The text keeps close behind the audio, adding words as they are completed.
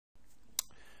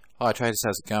Hi traders,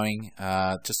 how's it going?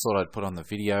 Just thought I'd put on the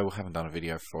video. We haven't done a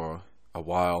video for a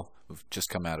while. We've just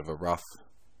come out of a rough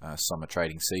summer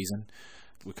trading season.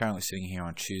 We're currently sitting here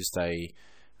on Tuesday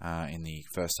in the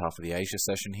first half of the Asia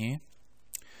session here.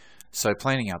 So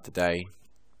planning out the day,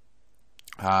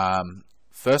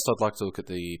 first I'd like to look at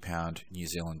the pound New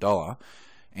Zealand dollar,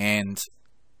 and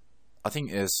I think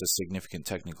there's a significant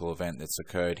technical event that's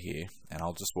occurred here, and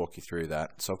I'll just walk you through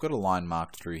that. So I've got a line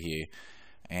marked through here,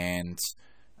 and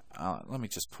let me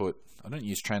just put, I don't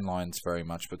use trend lines very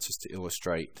much, but just to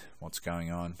illustrate what's going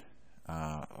on,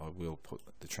 I will put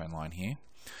the trend line here.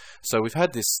 So we've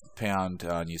had this pound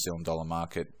New Zealand dollar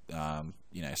market,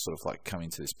 sort of like come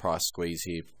into this price squeeze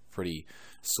here, pretty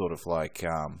sort of like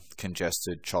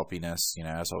congested choppiness.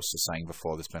 As I was just saying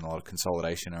before, there's been a lot of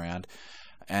consolidation around,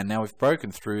 and now we've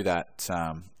broken through that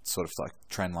sort of like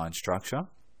trend line structure,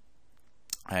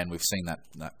 and we've seen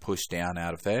that push down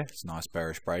out of there. It's a nice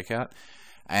bearish breakout.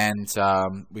 And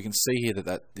we can see here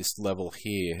that this level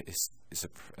here is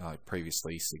a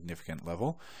previously significant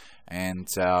level. And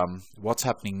what's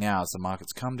happening now is the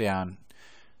market's come down,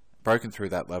 broken through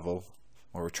that level,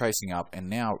 or retracing up, and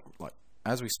now, like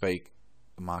as we speak,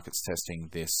 the market's testing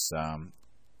this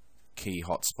key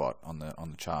hotspot on the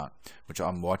chart, which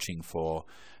I'm watching for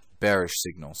bearish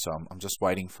signal. So I'm just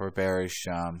waiting for a bearish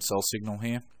sell signal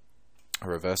here, a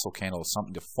reversal candle or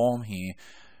something to form here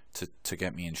to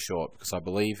get me in short, because I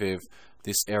believe if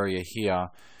this area here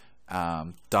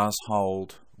does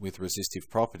hold with resistive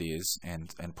properties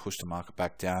and push the market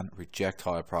back down, reject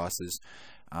higher prices,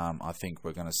 I think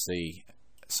we're going to see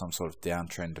some sort of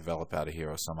downtrend develop out of here,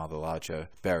 or some other larger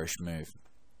bearish move.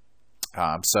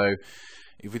 So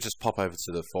if we just pop over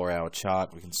to the 4-hour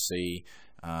chart, we can see,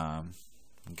 I'll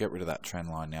get rid of that trend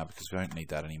line now because we don't need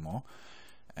that anymore.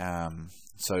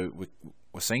 So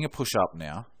we're seeing a push up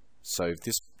now. So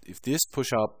if this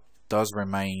push up does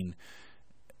remain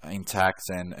intact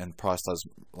and price does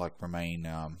remain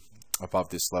above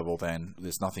this level, then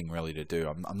there's nothing really to do.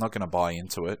 I'm not going to buy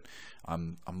into it.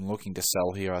 I'm looking to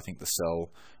sell here. I think the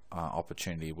sell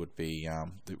opportunity would be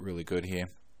really good here.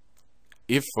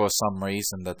 If for some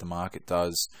reason that the market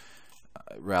does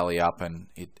rally up and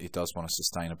it does want to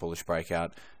sustain a bullish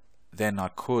breakout, then I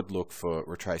could look for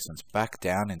retracements back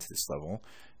down into this level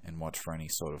and watch for any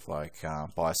sort of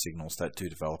buy signals that do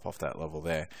develop off that level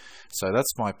there. So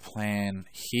that's my plan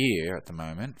here at the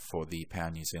moment for the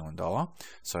pound New Zealand dollar.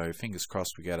 So fingers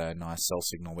crossed we get a nice sell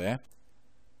signal there.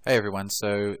 Hey everyone,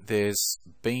 so there's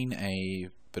been a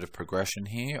bit of progression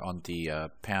here on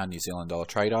the pound New Zealand dollar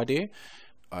trade idea.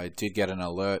 I did get an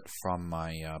alert from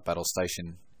my battle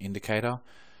station indicator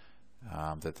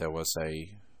that there was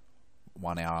a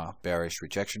 1-hour bearish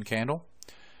rejection candle.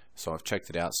 So I've checked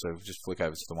it out. So just flick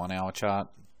over to the 1-hour chart,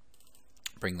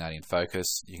 bring that in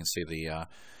focus. You can see the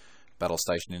battle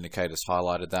station indicators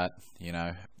highlighted that,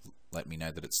 let me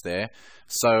know that it's there.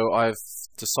 So I've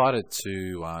decided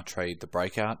to trade the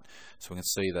breakout. So we can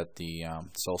see that the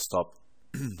sell stop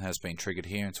has been triggered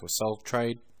here into a sell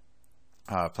trade.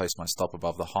 I placed my stop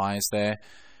above the highs there,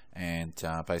 and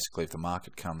basically if the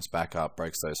market comes back up,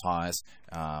 breaks those highs,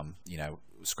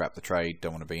 scrap the trade,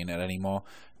 don't want to be in it anymore.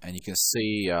 And you can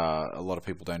see a lot of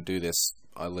people don't do this.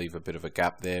 I leave a bit of a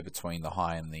gap there between the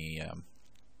high and the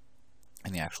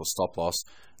actual stop loss,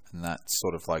 and that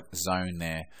sort of zone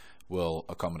there will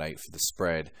accommodate for the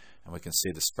spread. And we can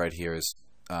see the spread here is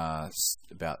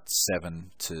about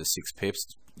 7 to 6 pips,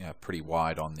 pretty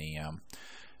wide on the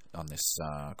on this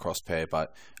cross pair,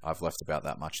 but I've left about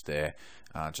that much there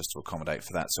just to accommodate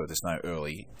for that, so there's no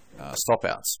early stop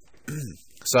outs.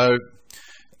 So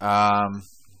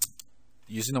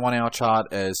using the 1-hour chart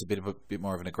as a bit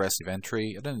more of an aggressive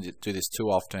entry. I don't do this too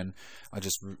often.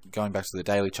 Going back to the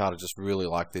daily chart, I just really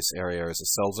like this area as a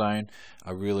sell zone.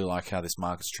 I really like how this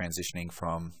market's transitioning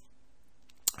from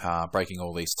breaking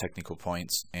all these technical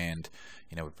points, and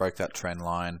we broke that trend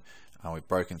line. We've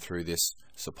broken through this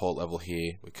support level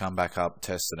here. We come back up,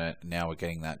 tested it. Now we're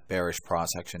getting that bearish price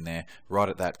action there, right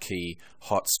at that key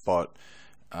hot spot,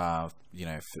 for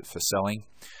selling.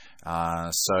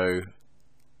 So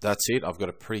that's it. I've got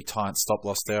a pretty tight stop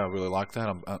loss there. I really like that.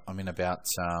 I'm in about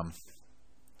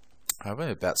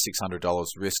 $600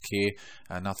 risk here.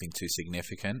 Nothing too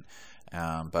significant,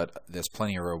 but there's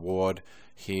plenty of reward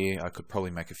here. I could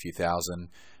probably make a few thousand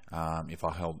if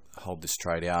I hold this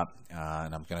trade out,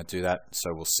 and I'm going to do that. So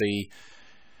we'll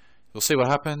see what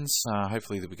happens.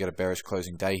 Hopefully that we get a bearish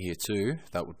closing day here too.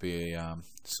 That would be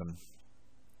some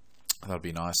that would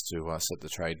be nice to set the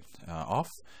trade off,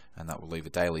 and that will leave a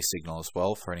daily signal as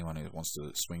well for anyone who wants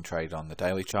to swing trade on the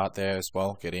daily chart there as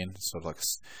well. Get in, sort of like,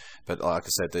 but like I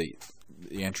said, the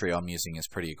entry I'm using is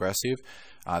pretty aggressive.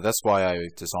 That's why I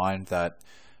designed that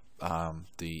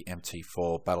the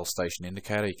MT4 battle station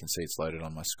indicator. You can see it's loaded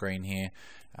on my screen here,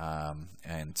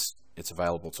 and it's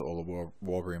available to all the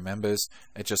war room members.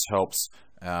 It just helps,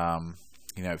 you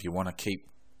know, if you want to keep,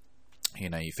 you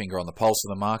know, your finger on the pulse of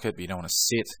the market, but you don't want to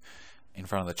sit in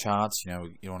front of the charts. You know,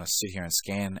 you don't want to sit here and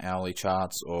scan hourly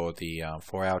charts or the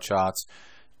 4-hour charts.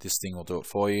 This thing will do it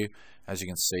for you. As you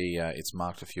can see, it's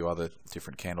marked a few other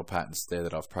different candle patterns there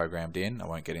that I've programmed in. I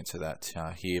won't get into that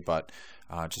here, but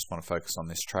I just want to focus on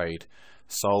this trade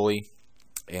solely,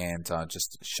 and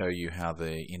just show you how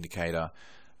the indicator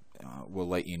will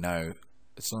let you know.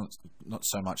 It's not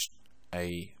so much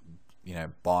a, you know,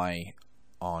 buy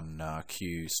on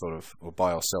Q sort of, or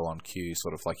buy or sell on Q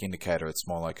sort of like indicator. It's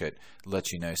more like it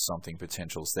lets you know something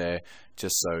potential's there,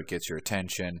 just so it gets your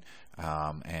attention,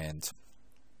 and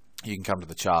you can come to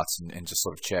the charts and just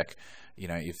sort of check, you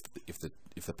know, if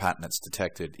the pattern that's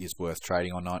detected is worth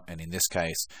trading or not. And in this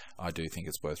case, I do think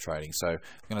it's worth trading. So I'm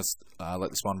going to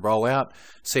let this one roll out,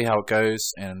 see how it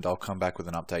goes, and I'll come back with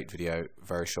an update video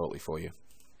very shortly for you.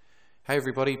 Hey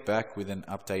everybody, back with an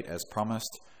update as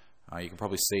promised. You can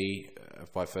probably see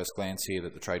by first glance here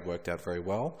that the trade worked out very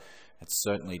well. It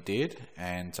certainly did,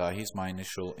 and here's my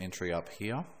initial entry up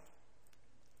here,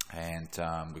 and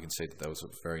we can see that there was a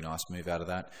very nice move out of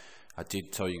that. I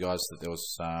did tell you guys that there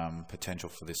was potential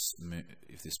for this move.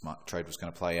 If this trade was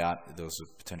going to play out, there was a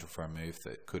potential for a move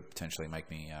that could potentially make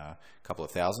me a couple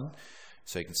of thousand.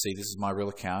 So you can see this is my real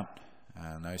account.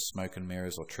 No smoke and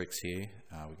mirrors or tricks here.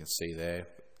 We can see there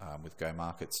with Go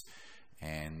Markets.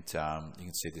 And you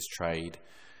can see this trade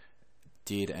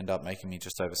did end up making me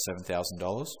just over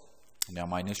 $7,000. Now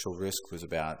my initial risk was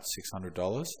about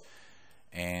 $600,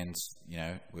 and you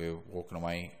know, we're walking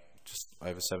away just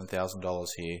over $7,000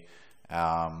 here.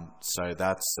 So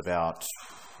that's about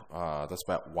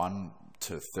 1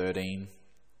 to 13,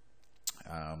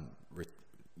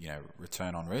 you know,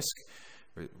 return on risk,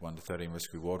 1 to 13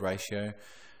 risk reward ratio.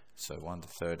 So 1 to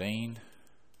 13.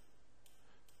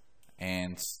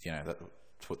 And you know, to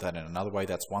put that in another way,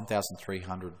 that's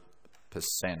 1,300%,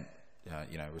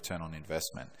 you know, return on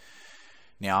investment.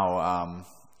 Now,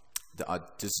 this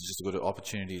is just a good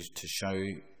opportunity to show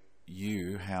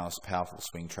you how powerful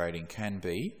swing trading can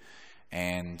be,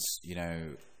 and you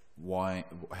know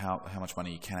how much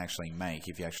money you can actually make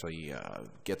if you actually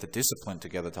get the discipline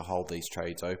together to hold these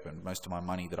trades open. Most of my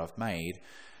money that I've made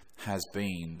has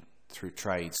been through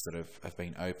trades that have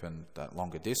been open that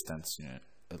longer distance, you know,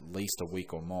 at least a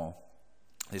week or more.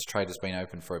 This trade has been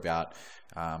open for about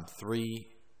 3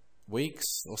 weeks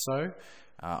or so.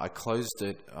 I closed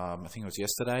it, I think it was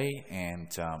yesterday, and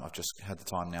I've just had the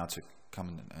time now to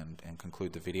come and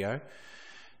conclude the video.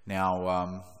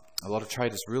 Now, a lot of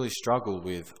traders really struggle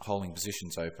with holding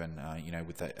positions open, you know,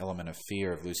 with that element of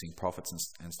fear of losing profits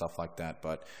and stuff like that.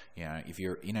 But you know, if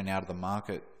you're in and out of the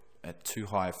market at too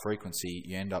high a frequency,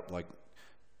 you end up like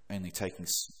only taking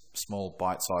small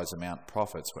bite-sized amount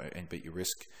profits, but your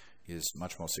risk is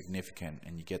much more significant,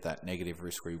 and you get that negative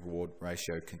risk-reward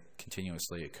ratio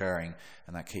continuously occurring,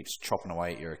 and that keeps chopping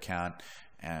away at your account.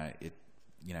 It,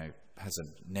 you know, has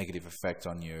a negative effect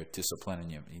on your discipline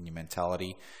and your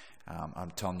mentality.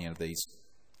 I'm telling you, these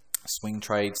swing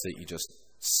trades that you just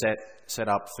set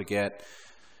up, forget,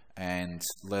 and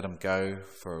let them go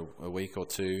for a week or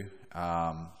two.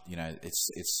 You know,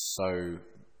 it's so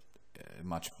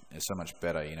much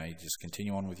better. You know, you just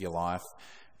continue on with your life,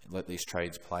 let these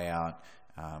trades play out,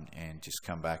 and just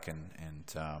come back and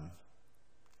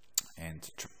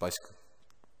basically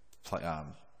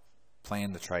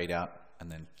plan the trade out, and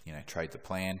then, you know, trade the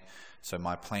plan. So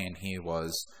my plan here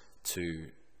was to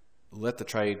let the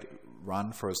trade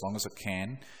run for as long as it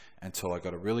can until I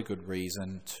got a really good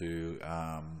reason to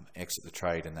exit the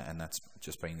trade, and that's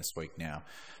just been this week now.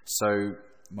 So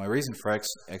my reason for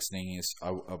exiting is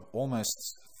I've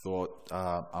almost thought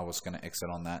I was going to exit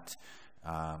on that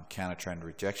counter trend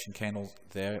rejection candle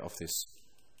there off this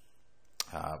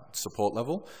support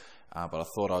level, but I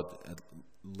thought I'd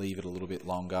leave it a little bit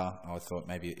longer. I thought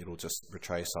maybe it'll just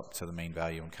retrace up to the mean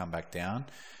value and come back down,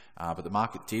 but the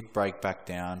market did break back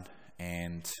down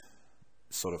and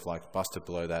sort of like busted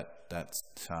below that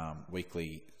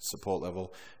weekly support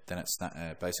level. Then it's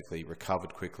basically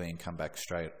recovered quickly and come back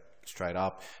straight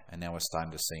up, and now we're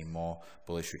starting to see more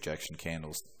bullish rejection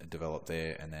candles develop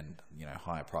there, and then, you know,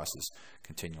 higher prices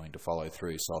continuing to follow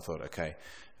through. So I thought, okay,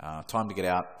 time to get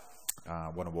out.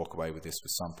 Want to walk away with this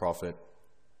with some profit.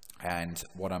 And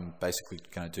what I'm basically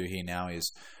going to do here now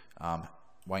is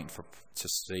Waiting to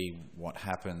see what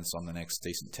happens on the next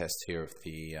decent test here of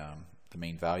the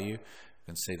mean value. You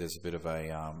can see there's a bit of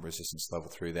a resistance level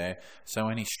through there. So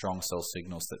any strong sell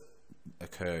signals that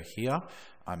occur here,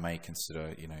 I may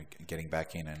consider, you know, getting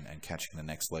back in and catching the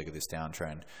next leg of this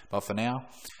downtrend. But for now,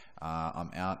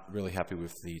 I'm out. Really happy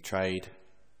with the trade,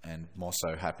 and more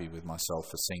so happy with myself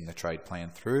for seeing the trade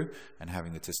plan through and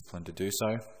having the discipline to do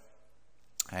so.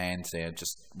 And yeah,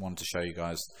 just wanted to show you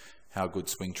guys how good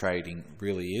swing trading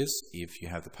really is if you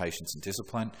have the patience and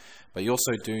discipline. But you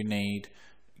also do need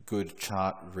good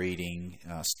chart reading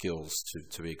skills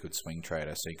to be a good swing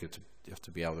trader. So you have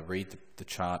to be able to read the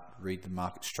chart, read the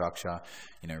market structure,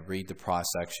 you know, read the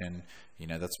price action. You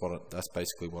know, that's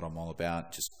basically what I'm all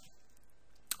about. Just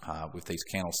with these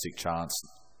candlestick charts,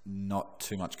 not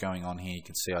too much going on here. You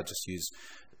can see I just use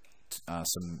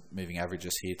some moving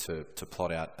averages here to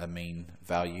plot out a mean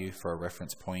value for a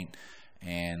reference point.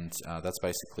 And that's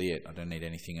basically it. I don't need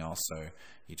anything else. So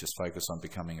you just focus on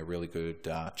becoming a really good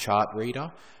chart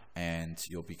reader, and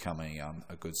you'll become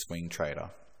a good swing trader.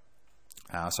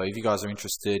 So if you guys are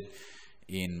interested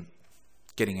in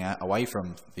getting away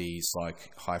from these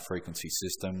like high frequency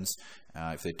systems,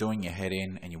 if they're doing your head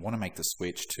in and you want to make the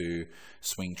switch to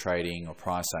swing trading or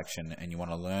price action, and you want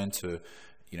to learn to,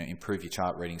 you know, improve your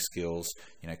chart reading skills,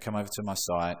 you know, come over to my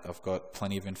site. I've got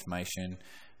plenty of information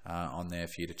on there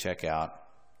for you to check out.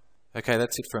 Okay,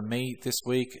 that's it from me this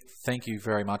week. Thank you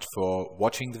very much for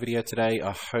watching the video today.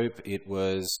 I hope it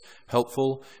was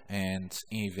helpful and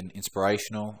even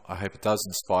inspirational. I hope it does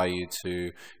inspire you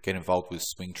to get involved with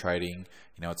swing trading.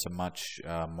 You know, it's a much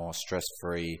more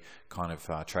stress-free kind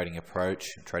of trading approach,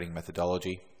 trading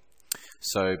methodology.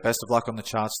 So best of luck on the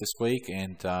charts this week,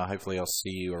 and hopefully I'll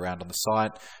see you around on the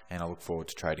site, and I look forward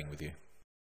to trading with you.